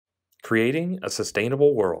Creating a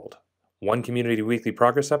Sustainable World. One Community Weekly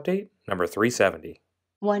Progress Update, number 370.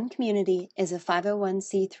 One Community is a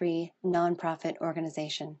 501c3 nonprofit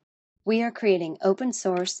organization. We are creating open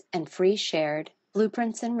source and free shared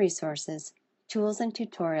blueprints and resources, tools and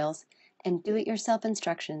tutorials, and do-it-yourself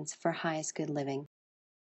instructions for highest good living.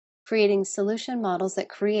 Creating solution models that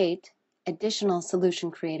create additional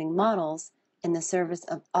solution creating models in the service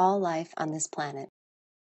of all life on this planet.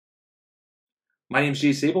 My name is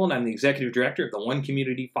G. Siebel, and I'm the Executive Director of the One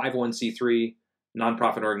Community 501c3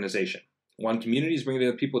 nonprofit organization. One Community is bringing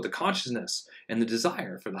together people with the consciousness and the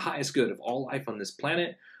desire for the highest good of all life on this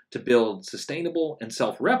planet to build sustainable and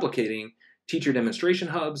self-replicating teacher demonstration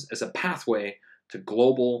hubs as a pathway to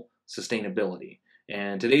global sustainability.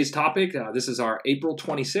 And today's topic, this is our April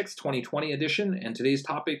 26th, 2020 edition, and today's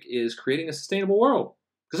topic is creating a sustainable world.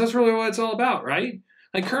 Because that's really what it's all about, right?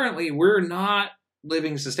 Like currently, we're not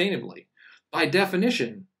living sustainably. By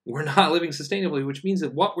definition, we're not living sustainably, which means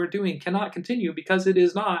that what we're doing cannot continue because it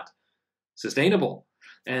is not sustainable.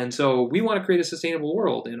 And so we want to create a sustainable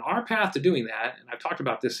world. And our path to doing that, and I've talked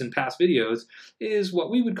about this in past videos, is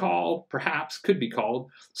what we would call, perhaps could be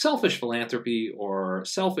called, selfish philanthropy or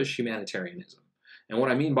selfish humanitarianism. And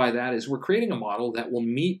what I mean by that is we're creating a model that will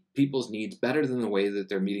meet people's needs better than the way that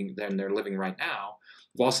they're living right now,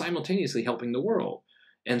 while simultaneously helping the world.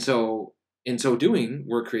 And so in so doing,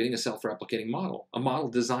 we're creating a self-replicating model, a model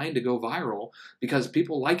designed to go viral because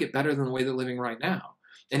people like it better than the way they're living right now.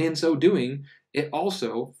 And in so doing, it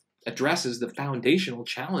also addresses the foundational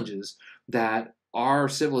challenges that our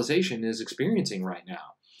civilization is experiencing right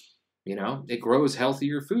now. You know, it grows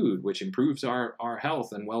healthier food, which improves our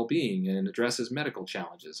health and well-being and addresses medical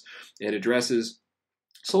challenges. It addresses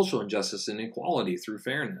social injustice and inequality through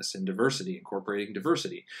fairness and diversity, incorporating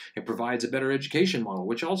diversity. It provides a better education model,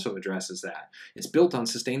 which also addresses that. It's built on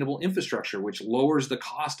sustainable infrastructure, which lowers the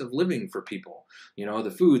cost of living for people. You know,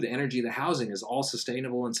 the food, the energy, the housing is all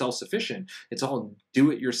sustainable and self-sufficient. It's all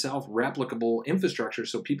do-it-yourself replicable infrastructure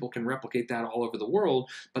so people can replicate that all over the world,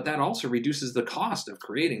 but that also reduces the cost of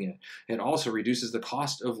creating it. It also reduces the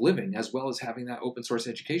cost of living, as well as having that open source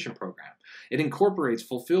education program. It incorporates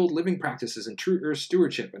fulfilled living practices and true earth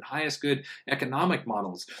stewardship and highest good economic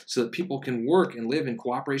models so that people can work and live in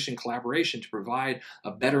cooperation, collaboration to provide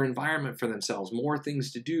a better environment for themselves, more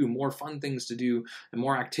things to do, more fun things to do, and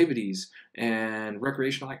more activities and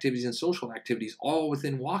recreational activities and social activities all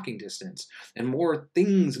within walking distance, and more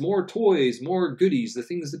things, more toys, more goodies, the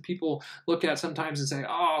things that people look at sometimes and say,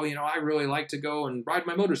 oh, you know, I really like to go and ride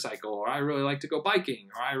my motorcycle, or I really like to go biking,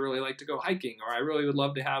 or I really like to go hiking, or I really would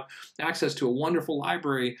love to have access to a wonderful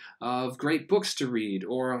library of great books to read,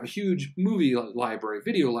 or a huge movie library,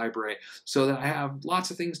 video library, so that I have lots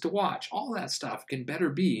of things to watch. All that stuff can better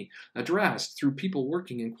be addressed through people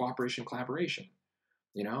working in cooperation, collaboration.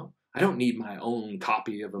 You know, I don't need my own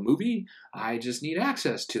copy of a movie. I just need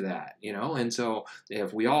access to that, you know? And so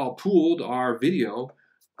if we all pooled our video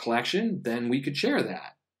collection, then we could share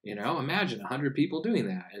that. You know, imagine 100 people doing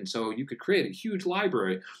that. And so you could create a huge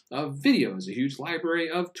library of videos, a huge library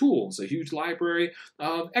of tools, a huge library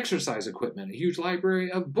of exercise equipment, a huge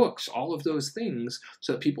library of books, all of those things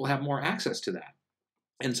so that people have more access to that.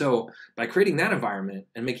 And so by creating that environment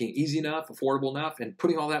and making it easy enough, affordable enough, and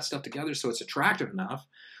putting all that stuff together so it's attractive enough,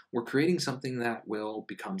 we're creating something that will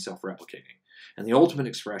become self-replicating. And the ultimate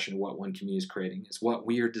expression of what One Community is creating is what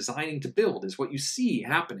we are designing to build, is what you see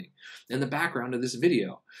happening in the background of this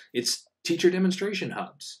video. It's teacher demonstration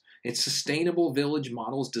hubs. It's sustainable village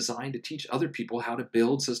models designed to teach other people how to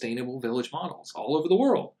build sustainable village models all over the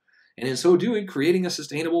world. And in so doing, creating a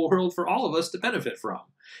sustainable world for all of us to benefit from.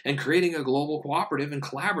 And creating a global cooperative and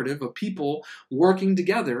collaborative of people working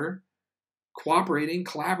together, cooperating,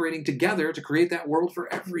 collaborating together to create that world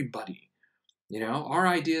for everybody. You know, our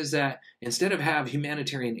idea is that instead of have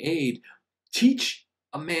humanitarian aid, teach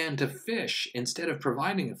a man to fish instead of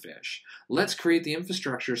providing a fish. Let's create the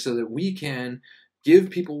infrastructure so that we can give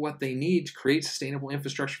people what they need to create sustainable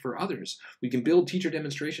infrastructure for others. We can build teacher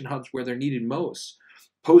demonstration hubs where they're needed most.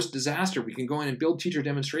 Post-disaster, we can go in and build teacher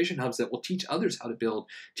demonstration hubs that will teach others how to build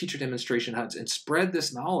teacher demonstration hubs and spread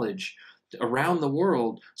this knowledge around the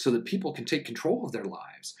world so that people can take control of their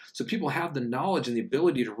lives. So people have the knowledge and the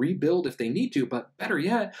ability to rebuild if they need to, but better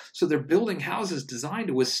yet, so they're building houses designed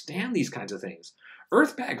to withstand these kinds of things.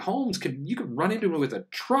 Earthbag homes, you could run into them with a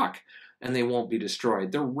truck and they won't be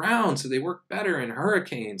destroyed. They're round, so they work better in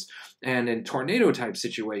hurricanes and in tornado-type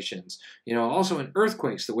situations. You know, also in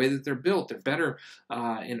earthquakes, the way that they're built, they're better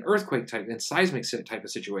in earthquake-type and seismic type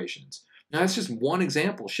of situations. Now, that's just one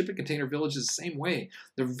example. Shipping container villages the same way.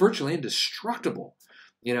 They're virtually indestructible,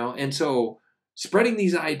 you know, and so spreading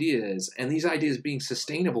these ideas, and these ideas being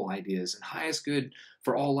sustainable ideas and highest good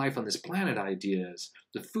for all life on this planet ideas,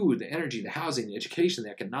 the food, the energy, the housing, the education, the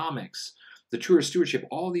economics, the truer stewardship,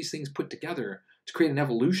 all these things put together to create an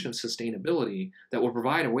evolution of sustainability that will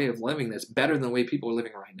provide a way of living that's better than the way people are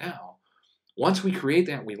living right now. Once we create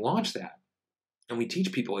that, we launch that, and we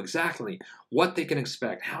teach people exactly what they can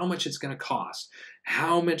expect, how much it's going to cost,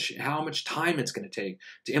 how much time it's going to take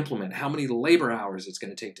to implement, how many labor hours it's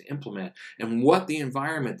going to take to implement, and what the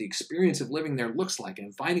environment, the experience of living there looks like, and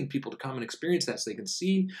inviting people to come and experience that so they can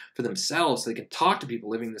see for themselves, so they can talk to people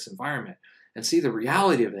living in this environment and see the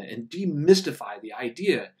reality of it and demystify the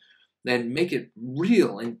idea, then make it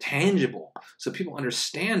real and tangible so people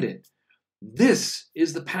understand it. This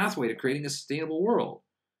is the pathway to creating a sustainable world.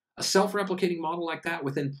 A self-replicating model like that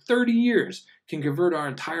within 30 years can convert our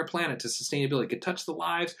entire planet to sustainability. It could touch the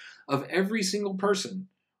lives of every single person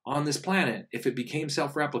on this planet if it became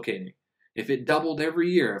self-replicating. If it doubled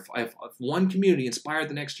every year, if one community inspired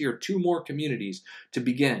the next year 2 more communities to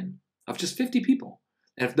begin of just 50 people.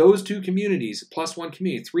 And if those 2 communities plus 1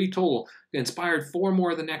 community, 3 total, inspired 4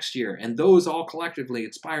 more the next year, and those all collectively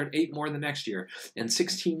inspired 8 more the next year, and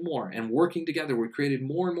 16 more, and working together, we created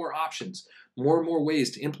more and more options, more and more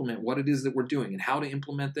ways to implement what it is that we're doing, and how to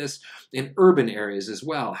implement this in urban areas as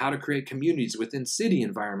well, how to create communities within city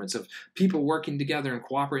environments of people working together and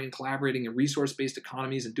cooperating, collaborating in resource-based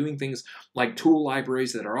economies, and doing things like tool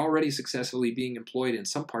libraries that are already successfully being employed in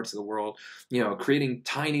some parts of the world, creating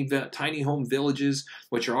tiny home villages,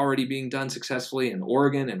 which are already being done successfully in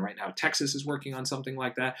Oregon, and right now Texas is working on something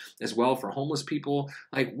like that as well for homeless people.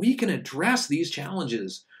 Like, we can address these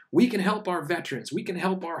challenges. We can help our veterans. We can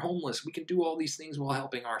help our homeless. We can do all these things while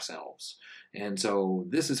helping ourselves. And so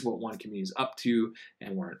this is what One Community is up to,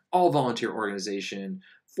 and we're an all-volunteer organization.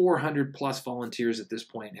 400 plus volunteers at this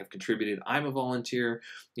point have contributed. I'm a volunteer.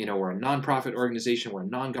 We're a nonprofit organization. We're a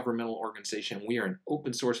non-governmental organization. We are an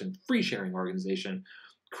open source and free sharing organization,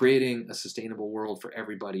 creating a sustainable world for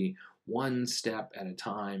everybody, one step at a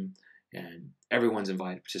time, and everyone's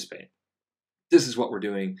invited to participate. This is what we're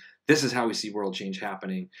doing. This is how we see world change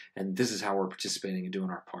happening, and this is how we're participating and doing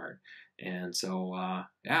our part. And so,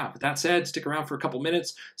 with that said, stick around for a couple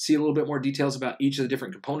minutes, see a little bit more details about each of the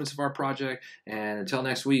different components of our project. And until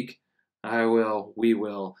next week, we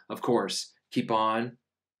will, of course, keep on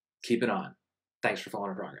keeping on. Thanks for following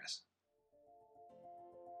our progress.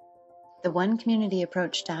 The One Community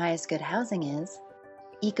approach to highest good housing is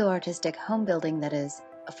eco-artistic home building that is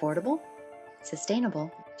affordable,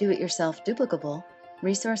 sustainable, do-it-yourself duplicable,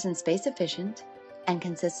 resource and space efficient, and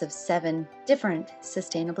consists of 7 different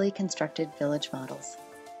sustainably constructed village models.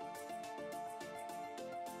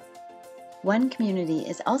 One Community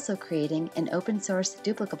is also creating an open-source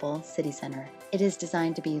duplicable city center. It is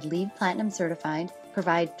designed to be LEED Platinum certified,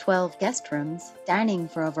 provide 12 guest rooms, dining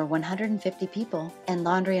for over 150 people, and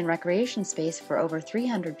laundry and recreation space for over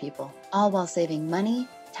 300 people, all while saving money,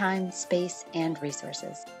 time, space, and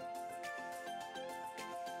resources.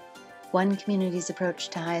 One Community's approach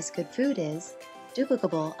to highest good food is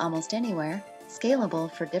duplicable almost anywhere,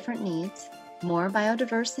 scalable for different needs, more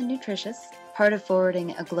biodiverse and nutritious, part of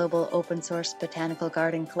forwarding a global open source botanical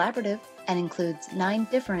garden collaborative, and includes 9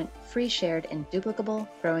 different free shared and duplicable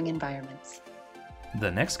growing environments.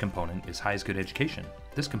 The next component is highest good education.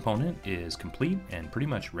 This component is complete and pretty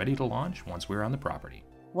much ready to launch once we're on the property.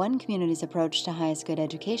 One Community's approach to highest good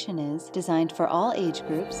education is designed for all age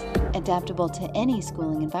groups, adaptable to any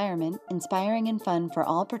schooling environment, inspiring and fun for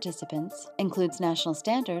all participants, includes national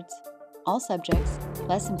standards, all subjects,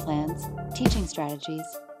 lesson plans, teaching strategies,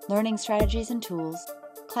 learning strategies and tools,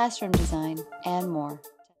 classroom design, and more.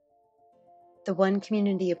 The One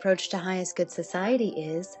Community approach to highest good society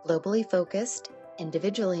is globally focused,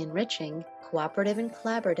 individually enriching, cooperative and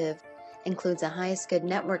collaborative, includes a highest good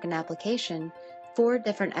network and application, 4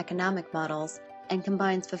 different economic models, and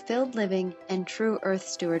combines fulfilled living and true earth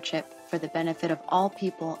stewardship for the benefit of all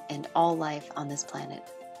people and all life on this planet.